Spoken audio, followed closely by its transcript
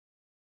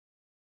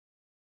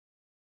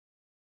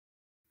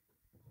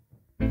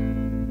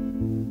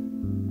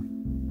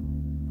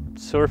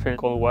surf in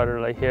cold water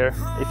like here.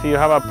 If you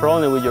have a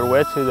problem with your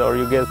wetsuit or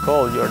you get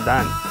cold, you're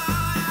done.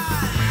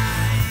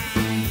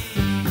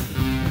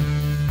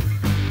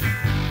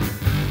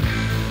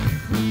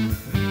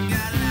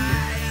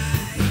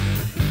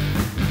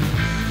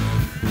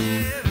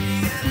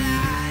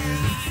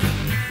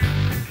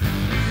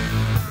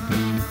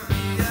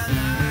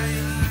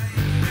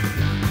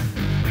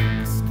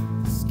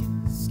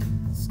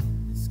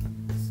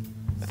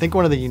 I think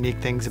one of the unique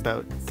things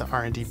about the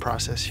R&D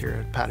process here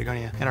at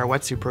Patagonia and our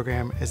wetsuit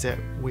program is that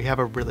we have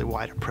a really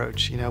wide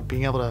approach. You know,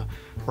 being able to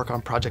work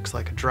on projects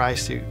like a dry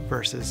suit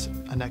versus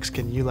a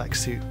neck-skin Ulex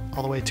suit,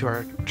 all the way to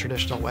our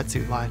traditional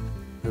wetsuit line.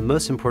 The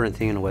most important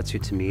thing in a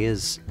wetsuit to me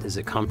is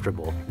it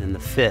comfortable? And the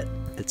fit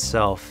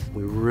itself,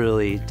 we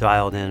really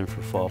dialed in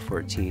for fall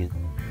 14. It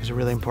was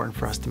really important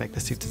for us to make the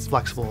suits as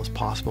flexible as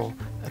possible.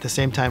 At the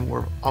same time,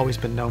 we've always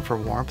been known for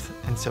warmth,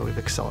 and so we've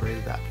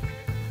accelerated that.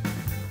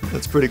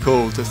 It's pretty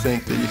cool to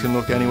think that you can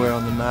look anywhere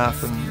on the map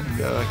and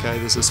go, okay,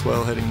 there's a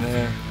swell heading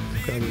there.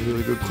 Got a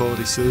really good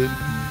quality suit,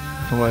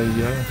 and away you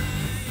go.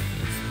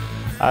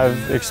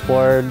 I've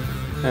explored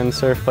and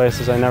surfed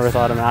places I never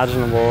thought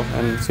imaginable,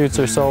 and suits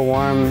are so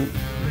warm,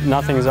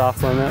 nothing's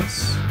off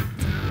limits.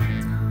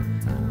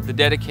 The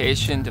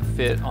dedication to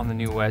fit on the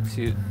new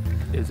wetsuit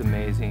is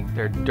amazing.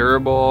 They're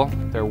durable,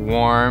 they're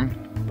warm,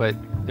 but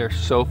they're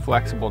so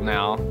flexible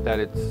now that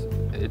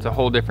it's a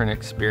whole different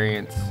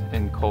experience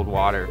in cold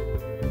water.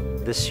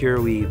 This year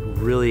we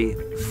really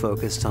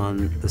focused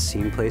on the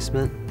seam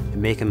placement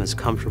and make them as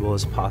comfortable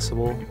as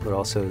possible, but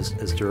also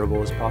as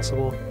durable as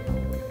possible.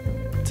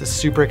 It's a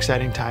super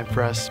exciting time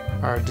for us.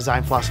 Our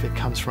design philosophy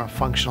comes from a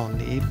functional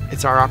need.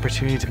 It's our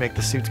opportunity to make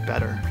the suits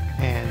better,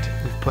 and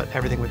we've put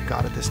everything we've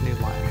got at this new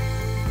line.